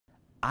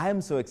I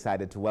am so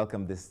excited to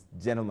welcome this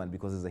gentleman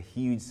because he's a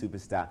huge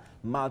superstar,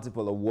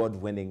 multiple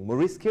award-winning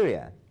Maurice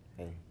Kirya.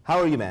 Hey. How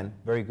are you, man?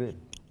 Very good.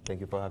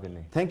 Thank you for having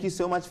me. Thank you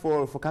so much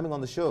for coming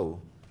on the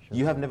show. Sure.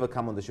 You have never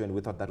come on the show, and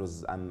we thought that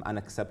was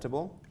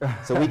unacceptable.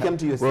 So we came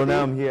to your Well, city,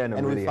 now I'm here and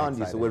I'm we really found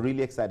excited. you, so we're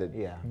really excited.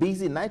 Yeah.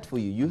 Busy night for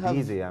you. You have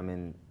Easy. I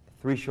mean,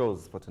 3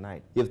 shows for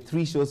tonight. You have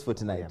 3 shows for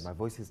tonight. Yeah, my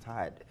voice is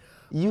tired.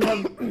 You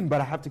have, but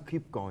I have to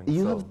keep going.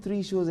 you so have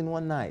 3 shows in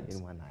one night.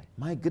 in one night.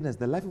 My goodness,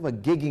 the life of a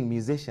gigging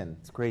musician.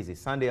 It's crazy.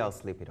 Sunday I'll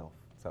sleep it off.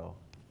 So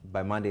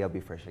by Monday I'll be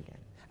fresh again.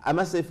 I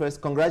must say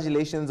first,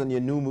 congratulations on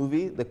your new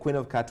movie, The Queen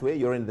of Katwe.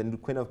 You're in the new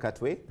Queen of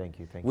Katwe. Thank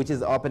you. Thank Which you.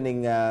 is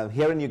opening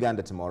here in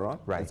Uganda tomorrow.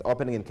 Right. It's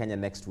opening in Kenya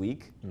next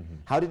week.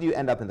 How did you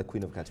end up in The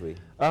Queen of Katwe?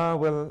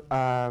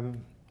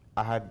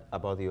 I had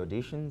about the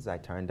auditions. I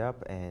turned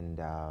up and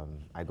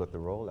I got the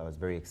role. I was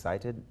very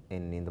excited.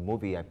 And in the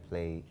movie, I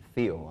play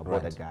Theo, a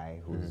brother guy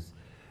who's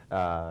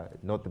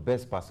not the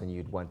best person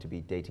you'd want to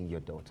be dating your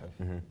daughter.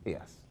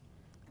 Yes.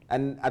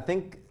 And I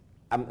think,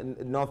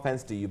 no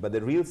offense to you, but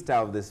the real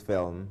star of this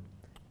film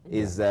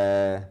is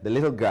the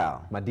little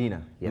girl.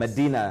 Medina. Yes.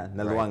 Medina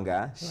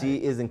Nalwanga. Right. She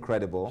is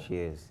incredible. She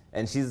is.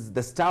 And she's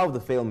the star of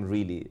the film,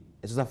 really.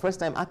 It was her first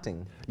time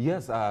acting.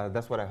 Yes,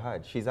 that's what I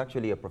heard. She's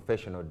actually a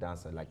professional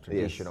dancer, like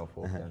traditional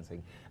folk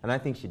dancing. And I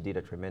think she did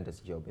a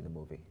tremendous job in the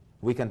movie.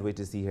 We can't wait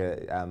to see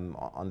her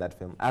on that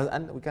film.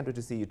 And we can't wait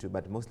to see you too,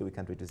 but mostly we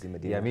can't wait to see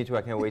Medina. Yeah, me too.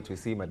 I can't wait to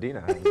see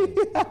Medina.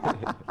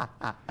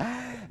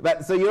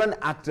 But so you're an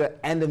actor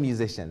and a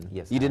musician.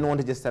 Yes. You didn't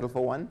want to just settle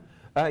for one?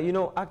 You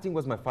know, acting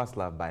was my first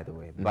love, by the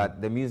way,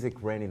 but the music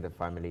ran in the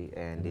family,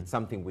 and it's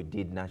something we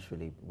did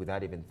naturally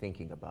without even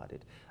thinking about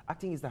it.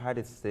 Acting is the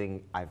hardest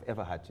thing I've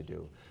ever had to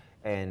do,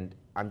 and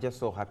I'm just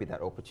so happy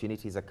that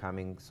opportunities are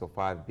coming. So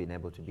far, I've been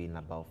able to be in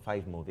about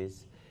 5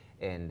 movies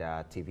and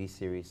TV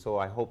series, so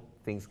I hope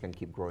things can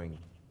keep growing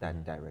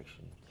that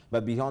direction.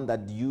 But beyond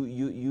that,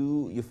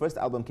 your first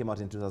album came out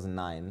in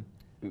 2009.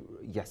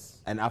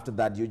 Yes. And after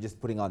that, you're just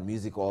putting out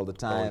music all the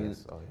time. Oh,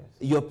 yes. Oh, yes.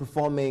 You're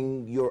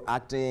performing, you're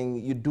acting,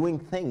 you're doing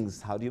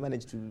things. How do you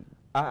manage to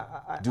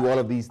do all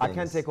of these things? I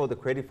can't take all the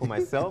credit for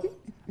myself,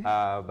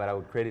 but I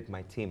would credit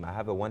my team. I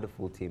have a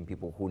wonderful team,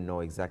 people who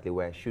know exactly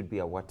where I should be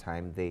at what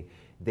time.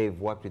 They've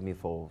worked with me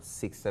for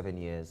 6, 7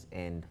 years,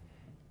 and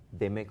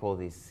they make all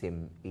this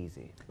seem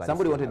easy.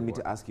 Somebody wanted me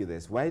to ask you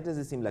this. Why does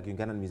it seem like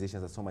Ugandan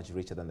musicians are so much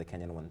richer than the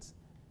Kenyan ones?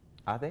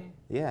 Are they?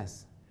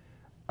 Yes.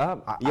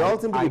 You all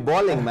seem to be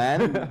balling,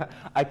 man.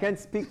 I can't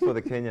speak for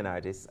the Kenyan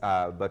artists,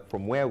 but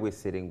from where we're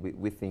sitting,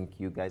 we think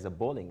you guys are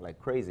balling like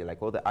crazy.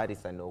 Like all the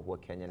artists I know who are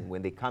Kenyan,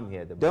 when they come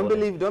here, they're don't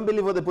balling.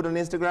 believe what they put on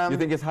Instagram. You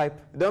think it's hype?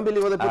 Don't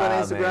believe what they put on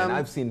Instagram. Man,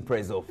 I've seen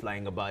Prezzo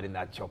flying about in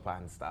that chopper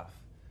and stuff.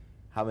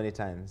 How many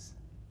times?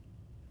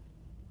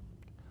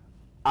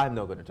 I'm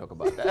not going to talk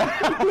about that.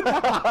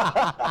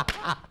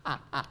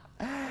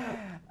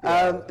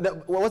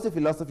 What's the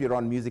philosophy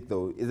around music,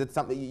 though? Is it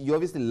something you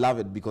obviously love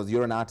it because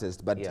you're an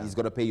artist, but he's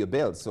got to pay your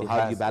bills. So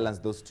how do you balance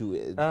those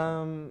two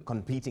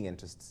competing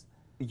interests?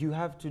 You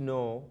have to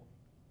know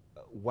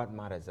what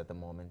matters at the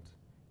moment.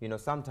 You know,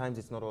 sometimes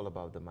it's not all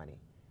about the money,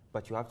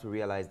 but you have to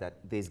realize that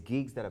there's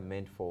gigs that are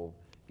meant for,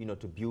 you know,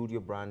 to build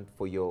your brand,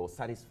 for your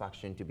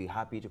satisfaction, to be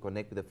happy, to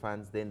connect with the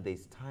fans. Then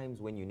there's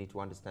times when you need to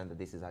understand that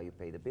this is how you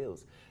pay the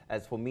bills.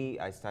 As for me,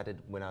 I started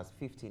when I was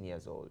 15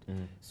 years old.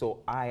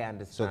 So I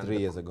understand. So 3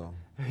 years ago.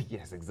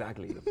 Yes,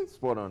 exactly.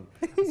 Spot on.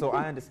 So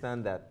I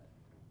understand that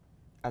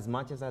as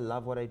much as I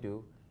love what I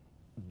do,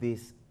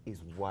 this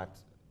is what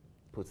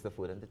puts the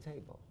food on the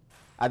table.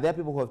 Are there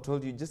people who have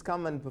told you, just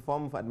come and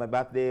perform at my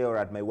birthday or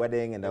at my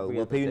wedding and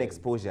we'll pay you an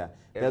exposure?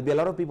 There'll be a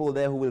lot of people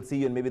there who will see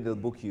you and maybe they'll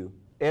book you.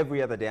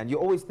 Every other day. And you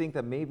always think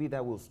that maybe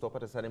that will stop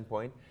at a certain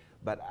point,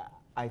 but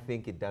I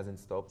think it doesn't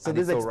stop. So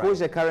this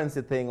exposure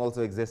currency thing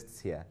also exists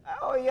here?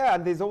 Oh yeah,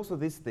 and there's also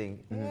this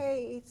thing.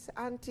 Hey, it's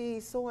auntie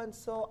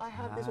so-and-so, I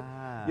have this.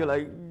 You're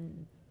like,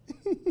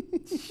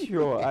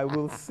 sure, I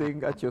will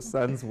sing at your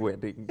son's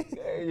wedding.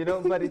 You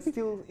know, but it's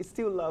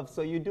still love,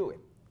 so you do it.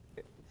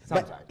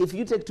 Sometimes. But if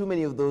you take too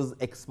many of those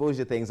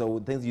exposure things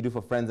or things you do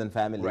for friends and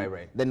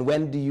family, then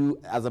when do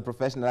you, as a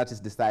professional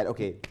artist, decide,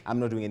 okay, I'm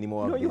not doing any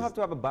more of this? You have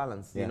to have a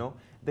balance, you know.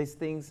 There's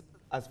things,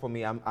 as for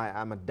me, I'm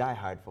a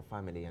diehard for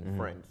family and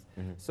friends.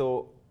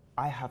 So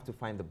I have to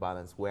find the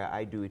balance where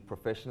I do it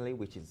professionally,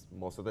 which is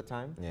most of the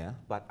time.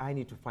 But I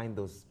need to find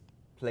those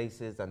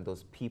places and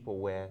those people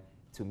where,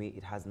 to me,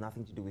 it has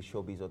nothing to do with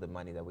showbiz or the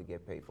money that we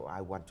get paid for. I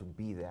want to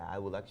be there. I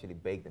will actually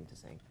beg them to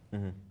sing.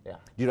 Yeah.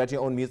 Do you write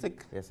your own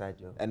music? Yes, I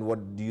do. And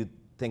what do you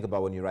think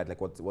about when you write? Like,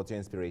 what's your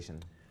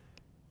inspiration?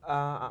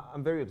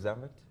 I'm very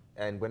observant.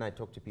 And when I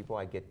talk to people,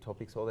 I get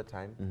topics all the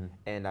time.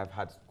 And I've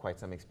had quite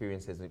some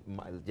experiences,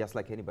 just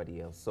like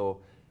anybody else.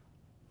 So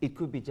it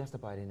could be just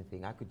about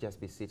anything. I could just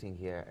be sitting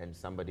here and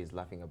somebody's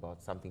laughing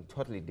about something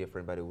totally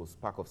different, but it will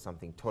spark off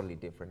something totally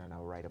different, and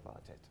I'll write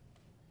about it.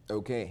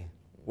 Okay.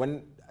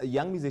 When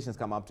young musicians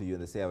come up to you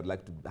and they say, I would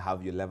like to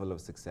have your level of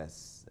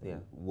success,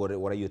 what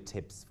are your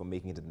tips for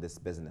making it in this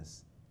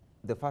business?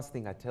 The first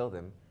thing I tell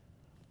them,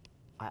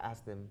 I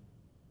ask them,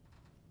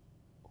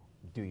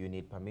 do you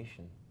need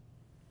permission?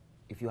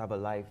 If you have a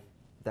life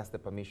that's the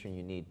permission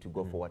you need to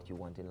go for what you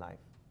want in life.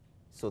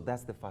 So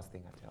that's the first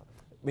thing I tell them.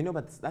 We know,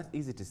 but that's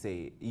easy to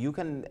say. You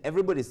can,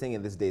 everybody's saying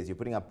in these days, you're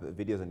putting up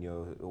videos on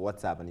your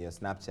WhatsApp and your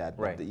Snapchat,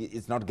 Right. but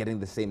it's not getting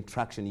the same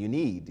traction you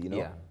need, you know?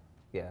 Yeah,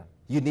 yeah.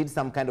 You need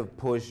some kind of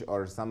push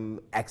or some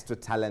extra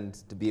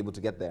talent to be able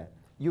to get there.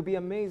 You'll be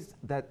amazed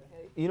that,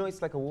 you know,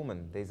 it's like a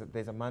woman.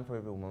 There's a man for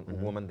every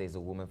woman, there's a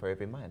woman for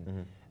every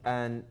man.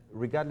 And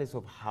regardless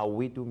of how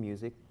we do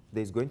music,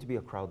 there's going to be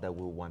a crowd that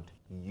will want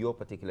your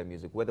particular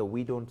music. Whether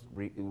we don't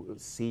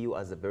see you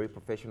as a very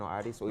professional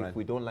artist or if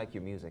we don't like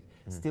your music,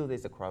 still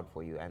there's a crowd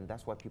for you. And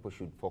that's what people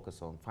should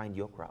focus on, find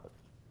your crowd.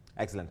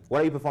 Excellent.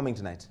 What are you performing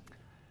tonight?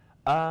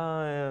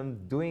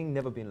 I'm doing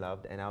Never Been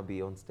Loved, and I'll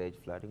be on stage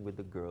flirting with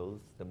the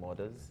girls, the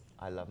models.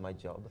 I love my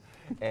job.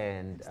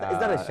 And It's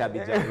not a shabby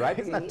job, right?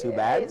 It's not too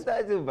bad. It's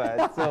not too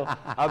bad. So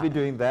I'll be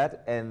doing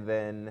that, and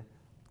then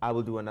I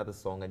will do another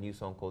song, a new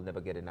song called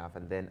Never Get Enough,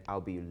 and then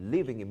I'll be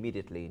leaving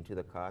immediately into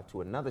the car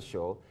to another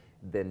show,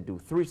 then do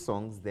 3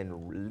 songs,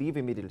 then leave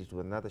immediately to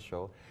another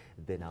show,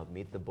 then I'll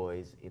meet the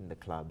boys in the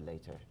club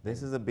later.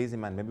 This is a busy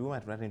man. Maybe we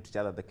might run into each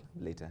other at the club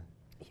later.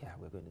 Yeah,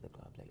 we're going to the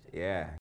club later. Yeah.